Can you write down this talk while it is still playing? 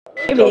Tell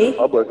the Maybe.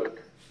 public.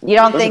 You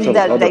don't Doesn't think tell the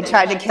that they public.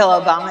 tried to kill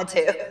Obama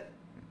too?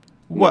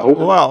 Well,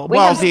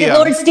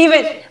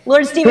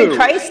 Lord Stephen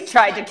Christ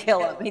tried to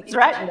kill him. He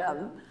threatened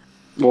him.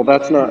 Well,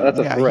 that's a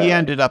yeah, threat. he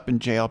ended up in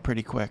jail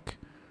pretty quick.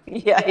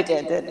 Yeah, he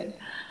did, didn't he?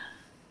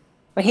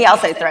 But he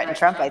also threatened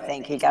Trump, I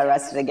think. He got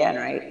arrested again,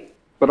 right?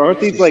 But aren't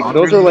these like,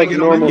 those are like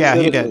normal Yeah,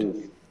 he citizens?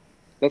 did.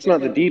 That's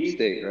not the deep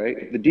state, right?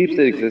 If the deep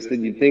state existed,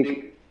 you'd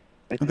think,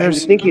 I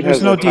There's think he'd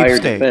have no a deep higher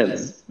state.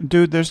 defense.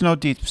 Dude, there's no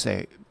deep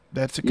state.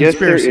 That's a Yes,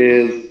 there conspiracy.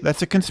 is.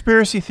 That's a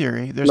conspiracy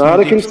theory. There's Not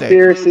no a deep state.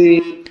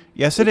 conspiracy.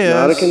 Yes, it It's is.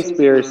 not a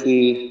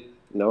conspiracy.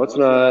 No, it's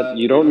not.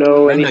 You don't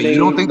know anything. You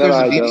don't think that there's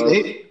I a deep don't.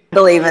 state? I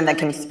believe in the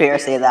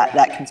conspiracy,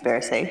 that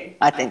conspiracy.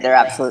 I think there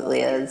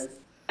absolutely is.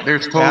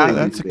 There's totally Yeah, a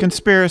that's a deep state.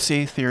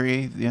 conspiracy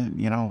theory.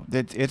 You know,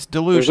 it's There's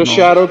delusional. a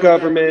shadow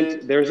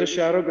government. There's a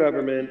shadow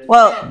government.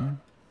 Well,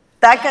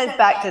 that goes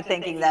back to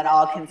thinking that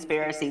all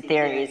conspiracy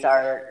theories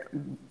are,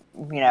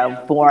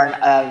 born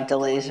of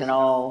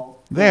delusional,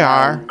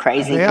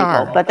 crazy They people.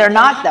 are. But they're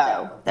not,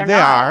 though. They're They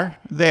not. are.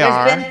 They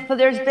are.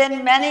 There's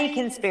been many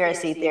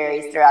conspiracy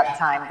theories throughout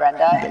time,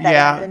 Brenda, that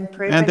have been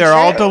proven and they're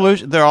all true.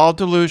 they're all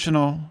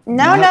delusional.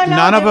 No.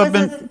 None of There them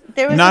was been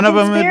there was none a of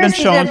them have been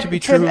conspiracy shown to be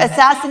true.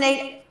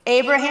 assassinate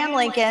Abraham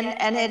Lincoln,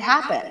 and it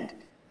happened.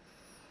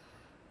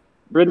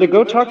 Brenda,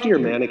 go talk to your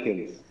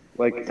mannequins.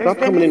 Like, There's stop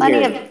been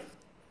coming in here.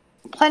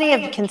 plenty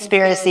of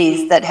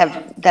conspiracies that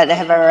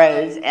have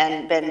arose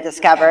and been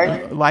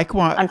discovered. Like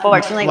what?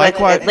 Unfortunately, like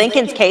with what?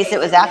 Lincoln's case, it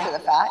was after the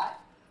fact.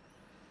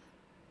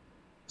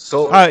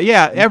 So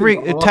Yeah,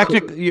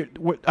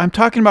 I'm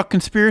talking about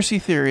conspiracy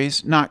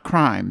theories, not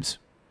crimes.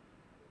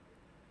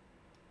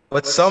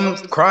 but some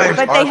crimes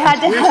But are they had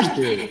to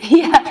conspiracy have, theories.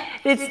 yeah,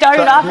 it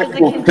started off as a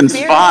conspiracy.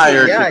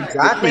 Conspired. Yeah,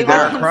 exactly. They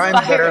There all are crimes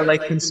that conspire. are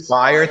like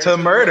conspire to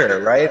murder,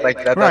 right?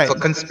 Like that's Right. a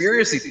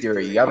conspiracy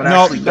theory. You haven't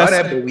No, actually done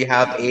that's- it, but we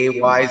have A,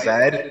 Y, Z,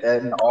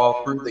 and all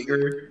prove that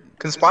you're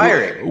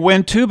conspiring.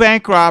 When two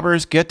bank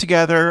robbers get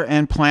together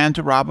and plan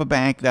to rob a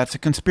bank, that's a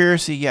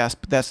conspiracy, yes,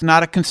 but that's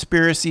not a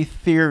conspiracy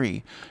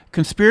theory.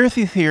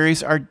 Conspiracy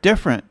theories are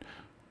different.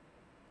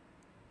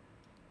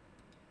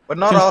 But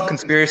not all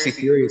conspiracy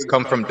theories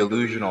come from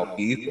delusional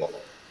people.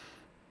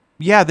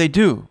 Yeah, they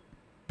do,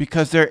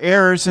 because they're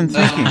errors in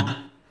thinking.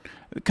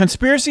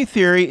 Conspiracy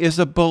theory is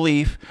a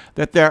belief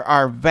that there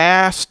are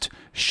vast,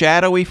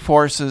 shadowy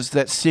forces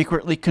that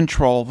secretly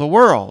control the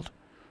world.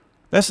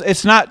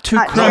 It's not two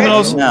Not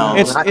criminals. true. No,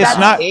 it's That's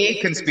not. a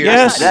conspiracy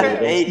Yes.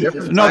 theory.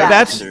 Different No,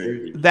 types.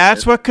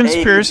 that's what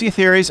conspiracy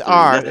theories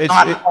are.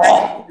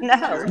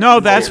 No,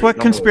 that's what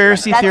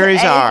conspiracy That's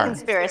theories a are.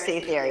 conspiracy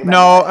theory.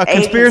 No, Brenda. a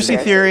conspiracy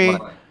theory. theory.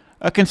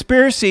 A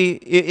conspiracy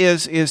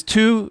is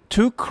two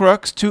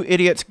crooks, two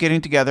idiots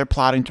getting together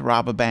plotting to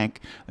rob a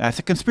bank. That's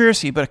a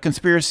conspiracy. But a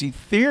conspiracy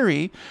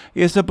theory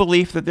is a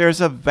belief that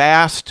there's a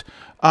vast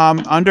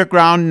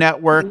underground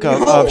network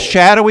of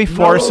shadowy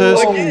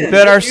forces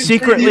that are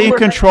secretly in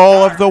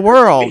control of the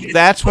world.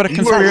 That's what a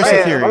conspiracy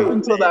theory.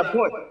 Until that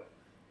point.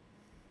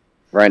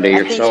 Brenda, I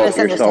you're think so you you're so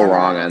misunderstand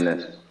wrong that. on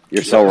this.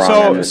 You're so wrong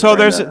on this. So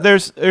Brenda.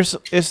 there's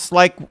it's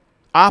like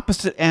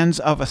opposite ends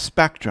of a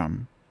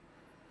spectrum,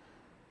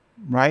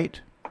 right?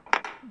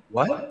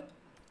 What?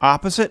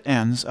 Opposite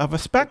ends of a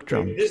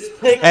spectrum. Just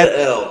take At-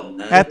 the L.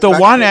 Man. At the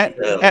one end,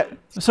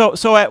 L.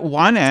 so at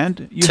one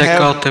end you Check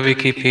have out the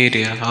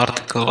Wikipedia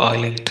article I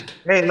linked.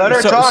 Hey, let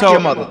her So- talk, so- you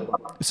mother.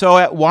 so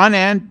at one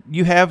end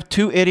you have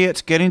two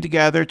idiots getting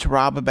together to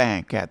rob a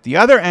bank. At the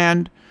other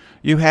end,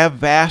 you have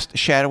vast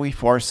shadowy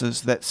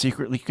forces that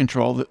secretly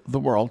control the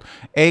world,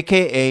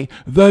 aka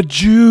the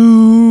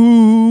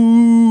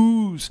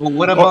Jews. But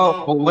what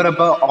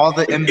about all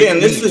the in Again,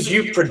 this is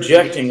you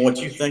projecting what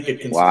you think a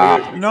conspiracy.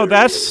 Wow. No,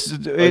 it's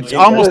Okay.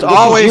 almost This is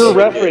always your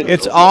reference. it's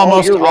This is all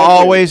almost your reference.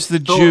 always the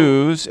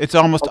Jews. It's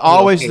almost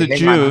always the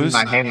Jews.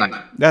 Hang on.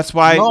 That's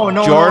why No,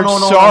 George no.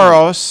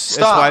 Soros. That's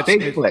why Stop,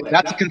 it's- Bigfoot.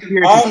 That's a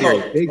conspiracy Almost,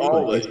 theory. Bigfoot.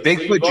 always. Is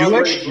Bigfoot You've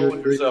already Jewish?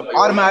 ruled yourself You're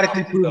out.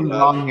 automatically proven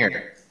wrong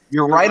here.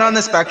 You're right on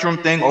the spectrum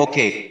thing.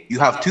 Okay, you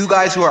have two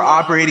guys who are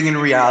operating in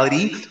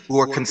reality who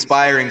are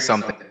conspiring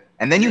something.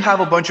 And then you have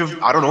a bunch of,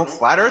 I don't know,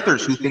 flat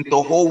earthers who think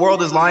the whole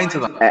world is lying to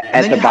them. At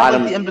And then the you have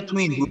bottom- like the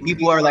in-between who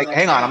people are like,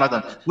 hang on, I'm not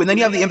done. And then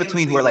you have the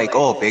in-between who are like,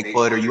 oh,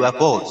 Bigfoot or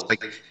UFOs.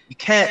 Like, you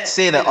can't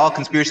say that all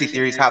conspiracy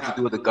theories have to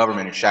do with the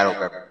government and shadow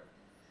government.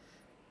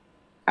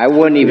 I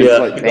wouldn't even Yeah,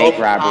 put you bank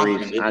go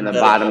robberies Isn't on the that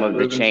bottom of the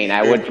proven? chain.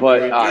 I would put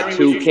Jeremy,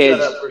 two would you kids.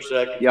 shut up for a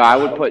second? Yeah, I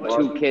would put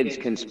two kids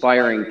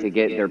conspiring to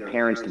get their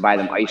parents to buy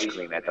them ice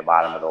cream at the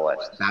bottom of the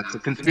list. That's a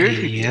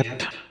conspiracy.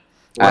 Yep.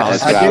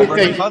 That's I what I do would- Over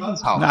my think-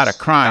 cousin's house. not a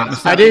crime.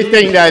 It's I not- do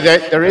think though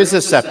that there is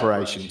a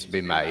separation to be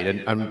made,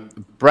 and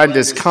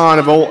Brenda's kind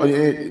of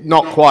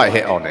not quite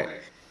hit on it.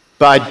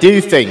 But I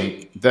do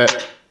think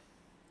that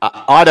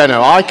I don't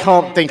know. I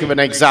can't think of an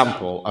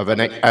example of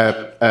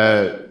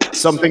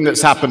something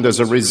that's happened as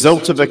a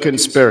result of a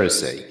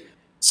conspiracy,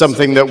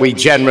 something that we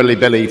generally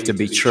believe to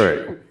be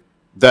true,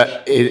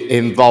 that it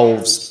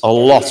involves a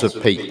lot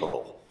of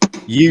people.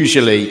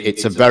 Usually,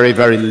 it's a very,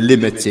 very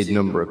limited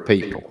number of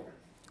people.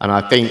 And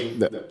I think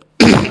that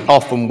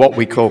often what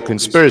we call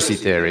conspiracy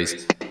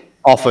theories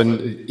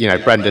often,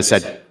 Brenda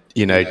said,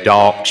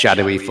 dark,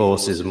 shadowy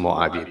forces and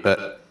what have you.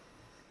 But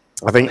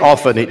I think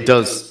often it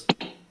does,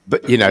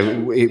 but,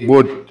 it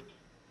would,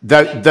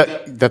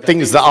 the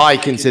things that I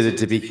consider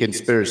to be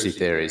conspiracy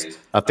theories,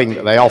 I think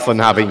that they often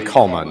have in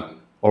common,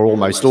 or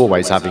almost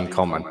always have in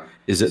common,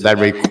 is that they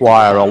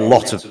require a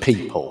lot of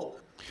people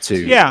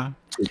to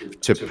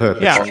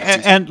perpetrate.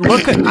 Yeah, and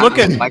look at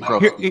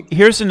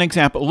here's an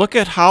example. Look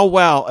at how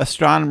well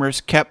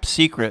astronomers kept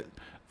secret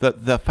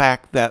the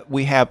fact that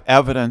we have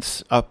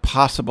evidence of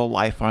possible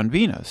life on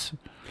Venus.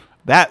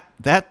 That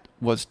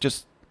was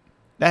just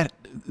that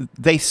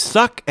they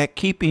suck at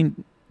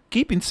keeping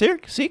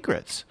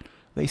secrets.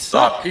 They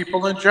suck.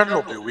 People in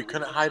general do. We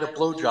couldn't hide a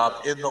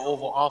blowjob in the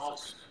Oval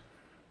Office.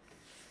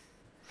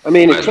 I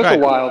mean, it took a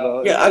while,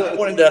 though. Yeah, I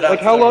pointed that out.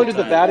 Like, how long did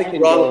the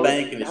Vatican go?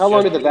 How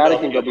long did the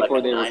Vatican go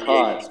before they were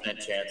caught?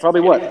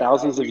 Probably what,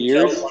 thousands of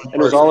years? And it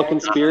was all a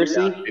conspiracy?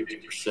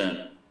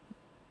 50%.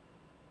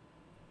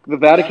 The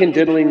Vatican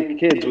diddling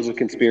kids was a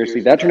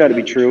conspiracy. That turned out to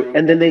be true.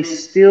 And then they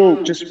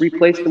still just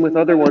replaced them with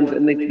other ones,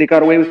 and they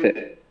got away with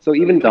it. So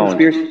even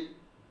conspiracy.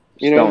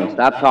 Stone,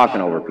 stop talking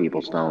over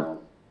people, Stone.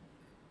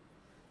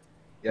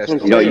 Yes.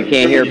 You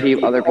can't hear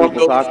other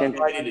people talking?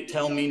 To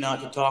tell me not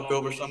to talk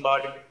over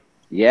somebody?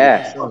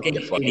 Yeah.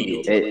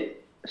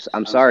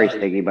 I'm sorry,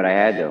 Stiggy, but I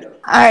had to. All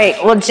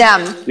right. Well,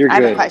 Jem, I have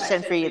good. a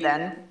question for you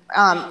then.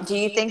 Do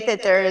you think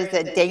that there is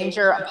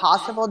a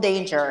possible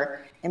danger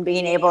in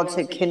being able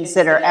to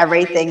consider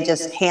everything,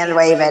 just hand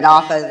wave it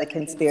off as a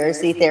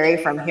conspiracy theory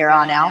from here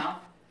on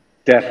out?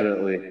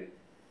 Definitely.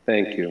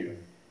 Thank you.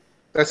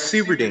 That's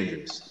super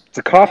dangerous. It's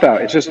a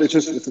cop-out. It's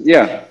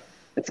yeah.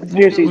 It's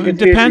conspiracy. It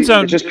depends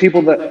on... It's just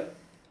people that...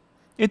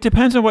 It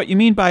depends on what you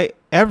mean by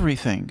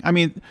everything. I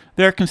mean,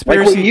 there are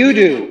conspiracy... Like what you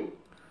do.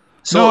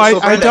 No,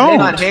 I don't.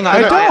 Hang on.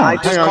 I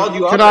just called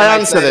you up. Can I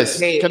answer this?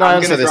 Can I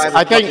answer this?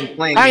 I think...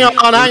 Hang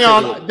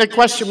on. The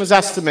question was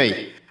asked to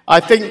me. I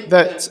think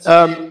that...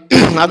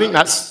 I think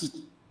that's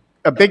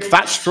a big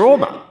fat straw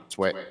man,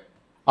 Twit.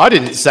 I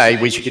didn't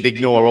say we should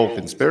ignore all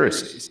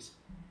conspiracies.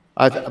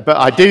 But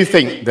I do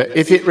think that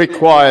if it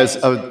requires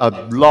a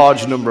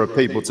large number of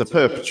people to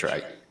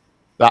perpetrate,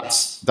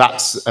 that's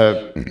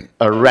a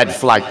red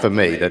flag for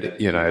me that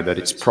that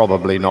it's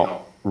probably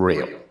not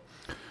real.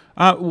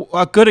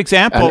 A good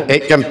example. And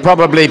it can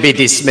probably be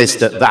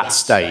dismissed at that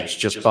stage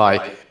just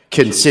by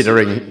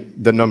considering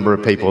the number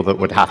of people that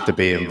would have to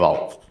be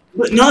involved.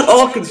 But not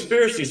all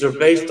conspiracies are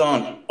based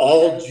on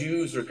all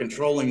Jews are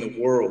controlling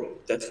the world.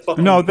 That's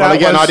fucking... No, Well,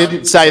 again, I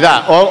didn't say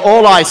that.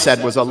 All I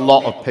said was a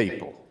lot of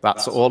people.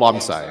 That's all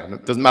I'm saying.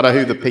 It doesn't matter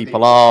who the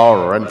people are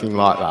or anything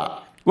like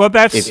that. Well,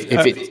 that's...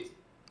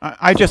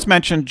 I just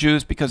mentioned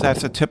Jews because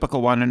that's a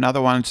typical one.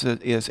 Another one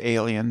is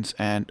aliens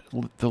and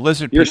the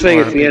lizard people. You're saying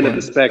it's the end of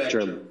the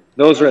spectrum.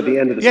 Those are at the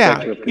end of the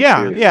spectrum of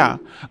conspiracy. Yeah.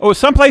 Oh,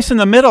 someplace in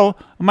the middle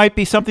might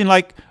be something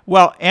like,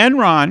 well,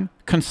 Enron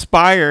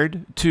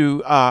conspired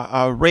to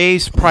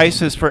raise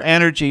prices for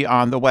energy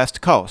on the West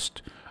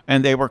Coast,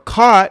 and they were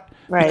caught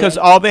because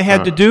all they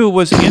had to do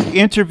was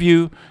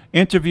interview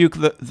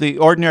the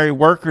ordinary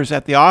workers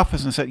at the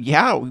office and said,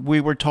 yeah, we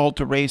were told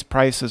to raise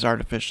prices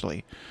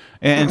artificially.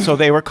 And so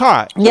they were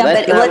caught. Yeah,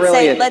 that's but not let's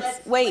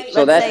really say,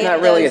 so that's say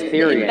not really a those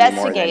theory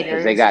anymore then,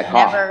 because they got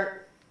caught.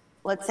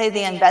 Let's say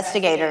the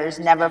investigators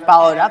never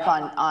followed up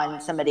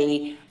on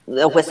somebody,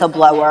 a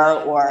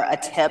whistleblower or a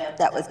tip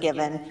that was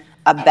given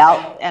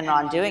about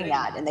Enron doing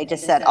that. And they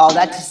just said, oh,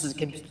 that's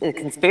just a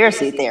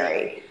conspiracy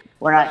theory.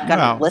 We're not going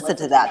to listen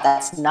to that.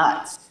 That's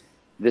nuts.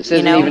 This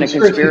isn't even a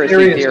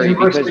conspiracy theory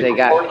because they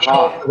got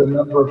caught. The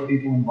number of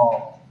people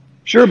involved.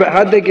 Sure, but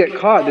how did they get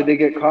caught? Did they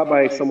get caught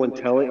by someone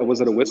telling?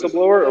 Was it a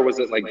whistleblower or was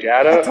it like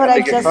data? That's what I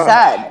just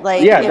said.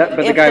 Like, yeah,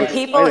 if the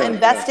people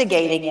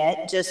investigating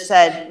it just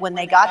said when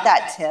they got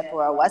that tip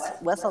or a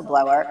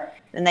whistleblower,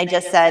 then they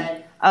just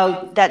said,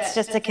 "Oh, that's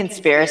just a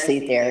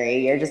conspiracy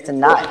theory. You're just a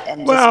nut,"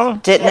 and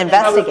just didn't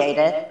investigate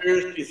it.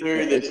 Conspiracy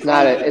theory that's it's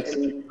not it's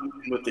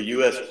with the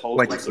U.S.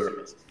 Postal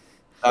Service.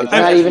 It's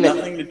not even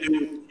nothing to do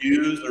with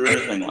Jews or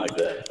anything like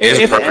that. This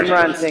is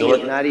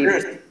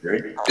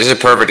a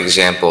perfect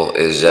example.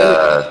 Is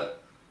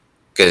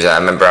because I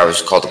remember I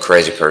was called a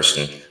crazy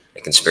person,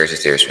 a conspiracy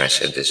theorist when I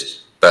said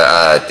this.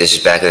 But this is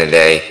back in the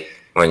day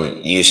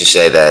when you used to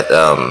say that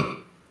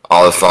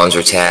all the phones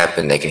are tapped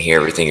and they can hear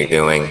everything you're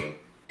doing,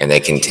 and they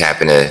can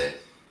tap into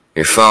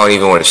your phone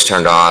even when it's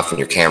turned off, and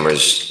your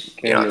cameras,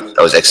 that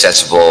was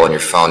accessible on your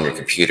phone, your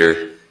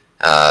computer.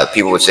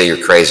 People would say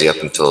you're crazy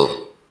up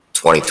until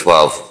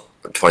 2012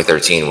 or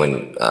 2013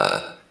 when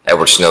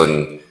Edward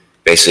Snowden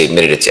basically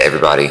admitted it to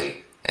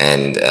everybody,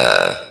 and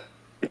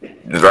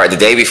the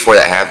day before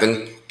that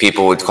happened,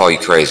 people would call you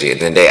crazy, and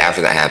then the day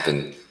after that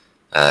happened,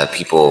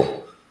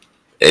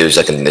 it was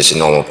like it's a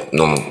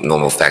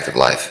normal fact of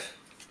life.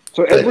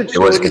 So it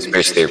was a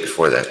conspiracy theory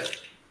before that.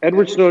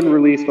 Edward Snowden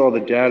released all the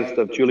data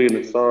stuff. Julian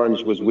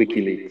Assange was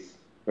WikiLeaks.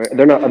 Right?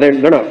 They're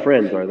not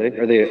friends, are they?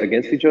 Are they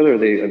against each other? Are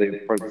they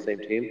part of the same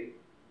team?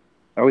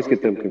 I always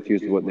get them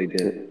confused with what they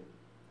did.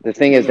 The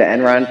thing is, the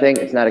Enron thing,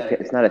 it's not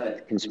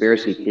a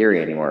conspiracy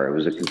theory anymore. It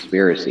was a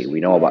conspiracy. We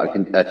know about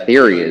a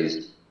theory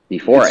is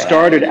before It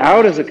started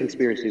out as a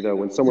conspiracy, though,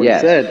 when someone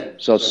said.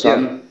 So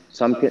some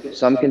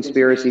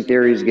conspiracy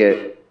theories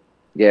get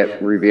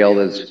revealed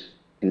as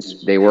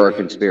they were a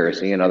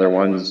conspiracy, and other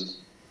ones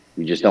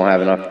you just don't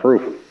have enough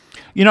proof.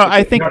 You know,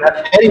 I think. Can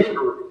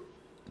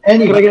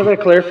I get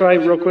that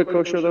clarified real quick,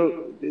 Kosher,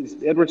 though? Is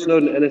Edward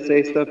Snowden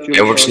NSA stuff?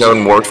 Edward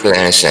Snowden worked for the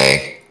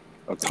NSA.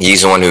 Okay.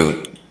 He's the one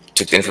who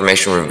took the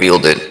information,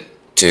 revealed it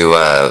to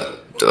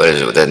what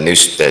is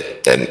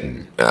it,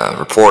 that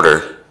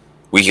reporter.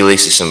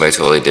 WikiLeaks is somebody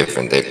totally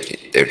different.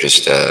 They're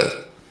just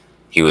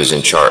he was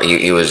in charge.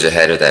 He was the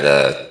head of that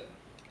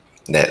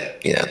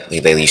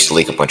they used to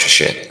leak a bunch of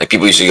shit. Like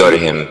people used to go to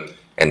him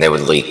and they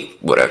would leak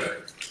whatever.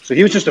 So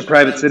he was just a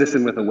private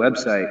citizen with a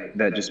website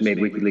that just made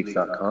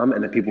WikiLeaks.com,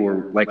 and then people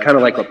were like, kind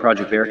of like what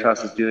Project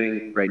Veritas is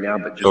doing right now,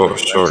 but just on a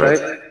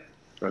website.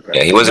 Okay.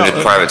 Yeah, he wasn't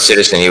a private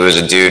citizen. He was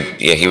a dude.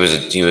 Yeah, he was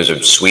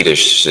a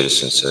Swedish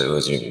citizen. So it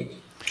wasn't.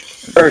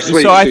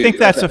 So I think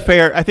that's a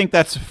fair. I think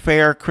that's a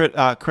fair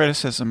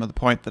criticism of the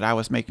point that I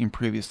was making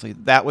previously.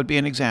 That would be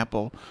an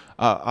example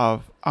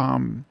of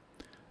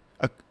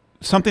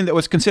something that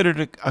was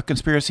considered a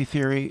conspiracy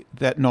theory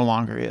that no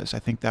longer is. I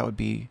think that would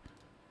be.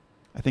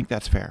 I think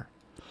that's fair.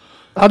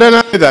 I don't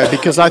know though,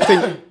 because I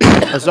think,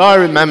 as I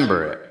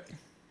remember it,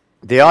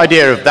 the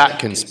idea of that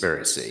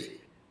conspiracy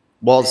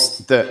was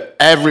that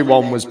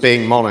everyone was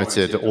being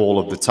monitored all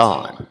of the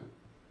time.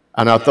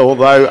 And I thought,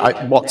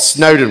 what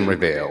Snowden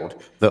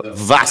revealed, that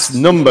vast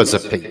numbers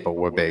of people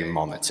were being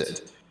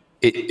monitored,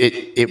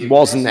 it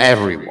wasn't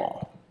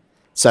everyone.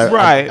 So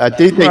right, I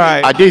do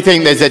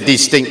think there's a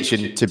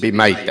distinction to be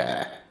made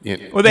there. You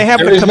know. Well, they have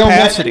the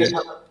capacity.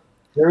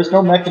 There is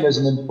no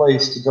mechanism in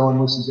place to go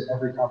and listen to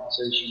every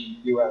conversation in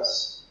the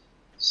U.S.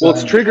 So, well,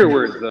 it's trigger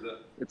words, though.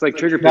 It's like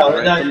trigger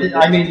people. No,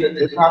 I mean,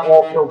 it's not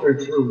all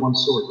filtered through one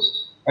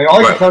source.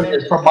 All I can tell you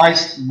is from my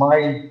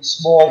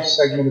small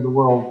segment of the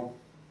world,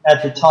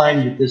 at the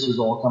time that this was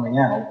all coming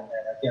out, and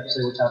I can't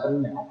say what's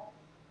happening now,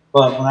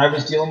 but when I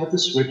was dealing with the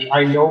switch,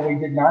 I know we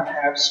did not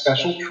have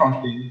special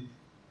trunking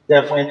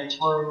that went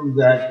through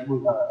that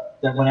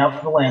went out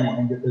to the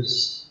landline that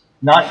was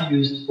not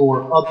used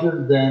for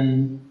other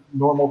than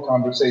normal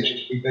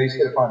conversations. We based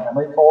it upon how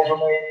many calls were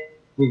made.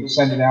 We would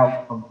send it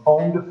out from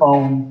phone to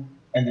phone,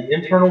 and the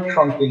internal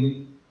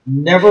trunking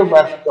never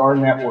left our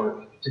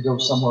network to go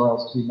somewhere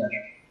else to be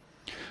measured.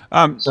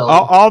 So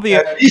all the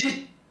at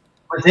least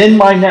within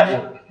my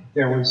network,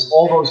 there was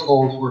all those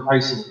calls were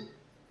isolated.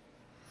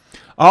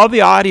 All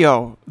the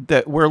audio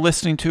that we're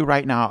listening to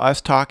right now, us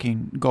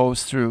talking,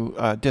 goes through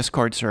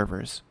Discord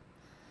servers.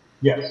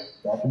 Yes,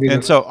 that could be.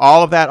 And so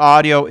all of that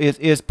audio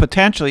is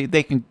potentially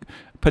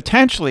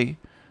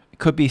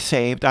could be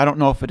saved. I don't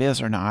know if it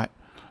is or not.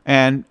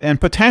 And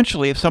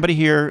potentially, if somebody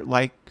here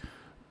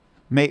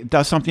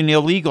does something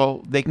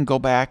illegal, they can go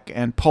back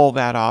and pull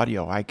that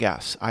audio. I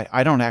guess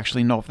I don't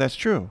actually know if that's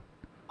true.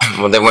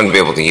 Well, they wouldn't be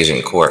able to use it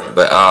in court,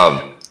 but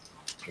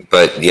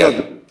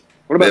yeah.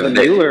 What about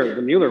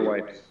the Mueller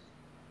wipes?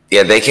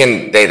 Yeah, they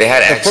can. They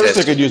had access. Of course,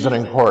 they could use it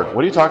in court.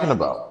 What are you talking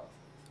about?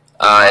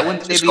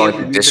 Just going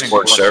to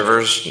Discord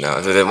servers. No,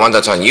 the one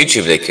that's on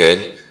YouTube they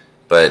could,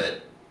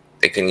 but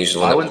they can use the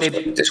one that's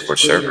on Discord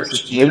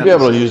servers. They'd be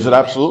able to use it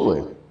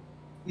absolutely.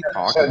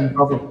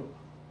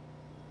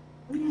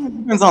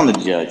 Depends on the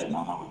judge, man.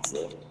 I would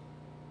say.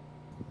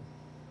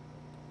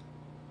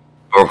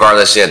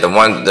 Regardless, yeah,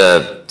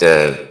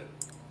 the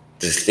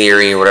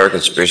theory or whatever,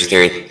 conspiracy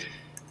theory,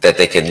 that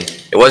they could.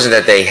 It wasn't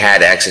that they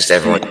had access to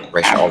everyone's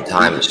information all the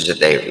time. It's just that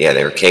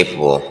they were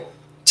capable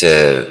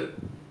to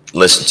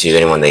listen to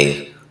anyone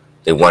they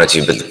wanted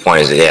to. But the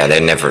point is that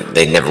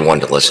they never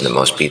wanted to listen to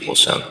most people.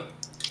 So,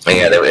 and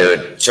yeah, it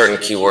would certain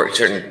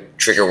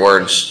trigger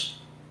words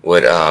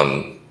would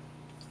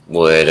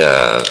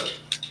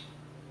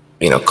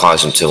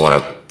cause them to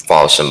want to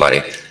follow somebody.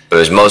 But it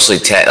was mostly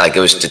it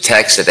was the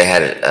text that they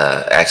had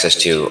access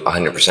to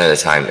 100% of the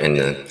time. In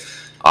the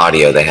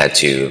audio, they had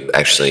to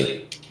actually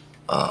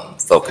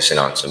focus in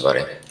on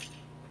somebody.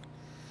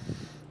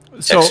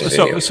 So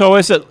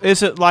is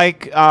it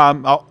like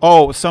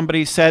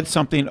somebody said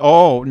something?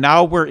 Oh,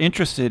 now we're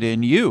interested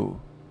in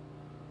you.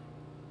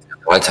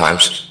 A lot of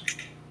times,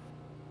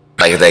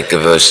 like they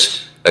give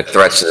us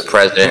threats to the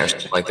president or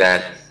something like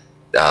that.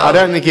 I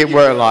don't think it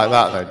worked like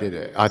that, though, did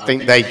it? I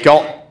think they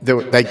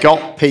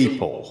got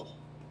people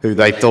who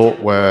they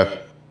thought were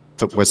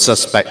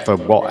suspect for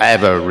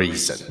whatever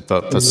reason,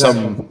 for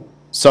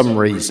some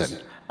reason,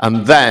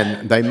 and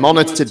then they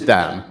monitored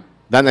them.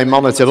 Then they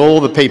monitored all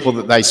the people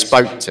that they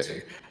spoke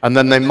to, and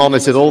then they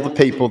monitored all the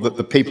people that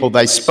the people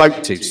they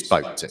spoke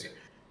to.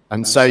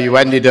 And so you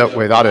ended up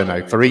with, I don't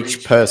know, for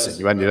each person,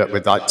 you ended up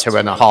with like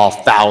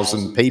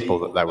 2,500 people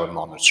that they were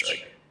monitoring.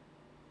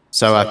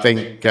 So I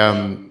think,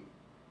 as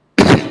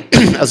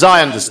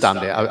I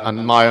understand it,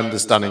 and my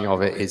understanding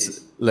of it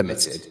is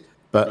limited,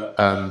 but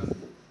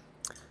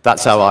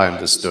that's how I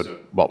understood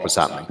what was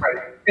happening.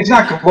 It's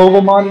not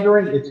global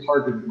monitoring, it's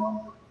targeted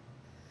monitoring.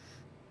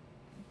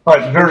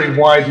 But very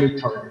widely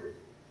targeted.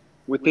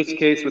 With this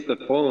case with the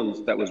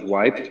phones that was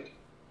wiped,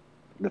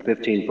 The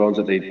 15 phones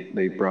that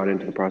they brought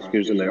into the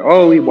prosecutors, and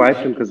oh, we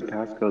wiped them because of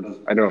passcodes.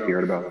 I don't know if you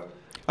heard about it.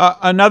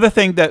 Another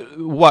thing that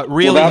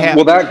really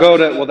happened.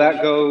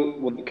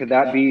 Could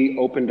that be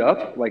opened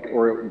up? Like,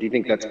 or do you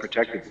think that's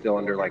protected still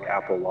under like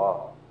Apple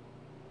law?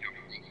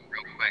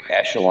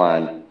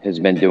 Echelon has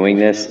been doing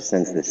this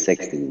since the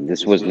 60s.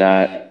 This was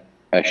not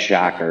a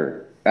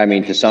shocker. I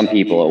mean, to some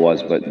people it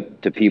was,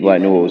 but to people that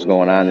knew what was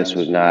going on, this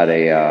was not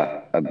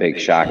a big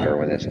shocker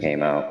when this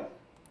came out.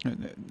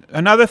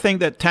 Another thing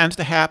that tends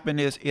to happen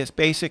is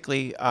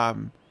basically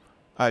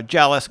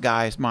jealous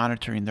guys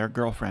monitoring their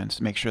girlfriends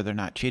to make sure they're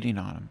not cheating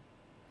on them.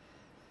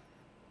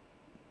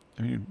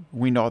 I mean,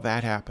 we know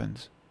that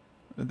happens.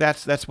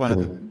 That's one of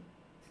the.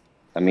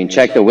 I mean,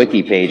 check the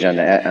wiki page on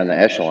the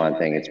Echelon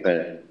thing.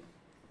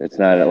 It's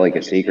not like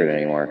a secret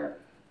anymore.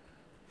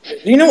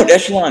 Do you know what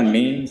Echelon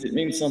means? It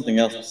means something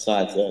else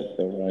besides that,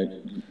 though,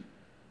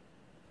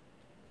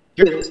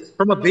 right?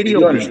 From a video.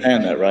 You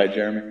understand that, right,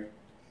 Jeremy?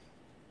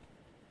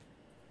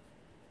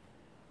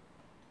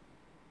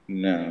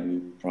 No,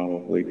 you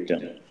probably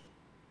don't.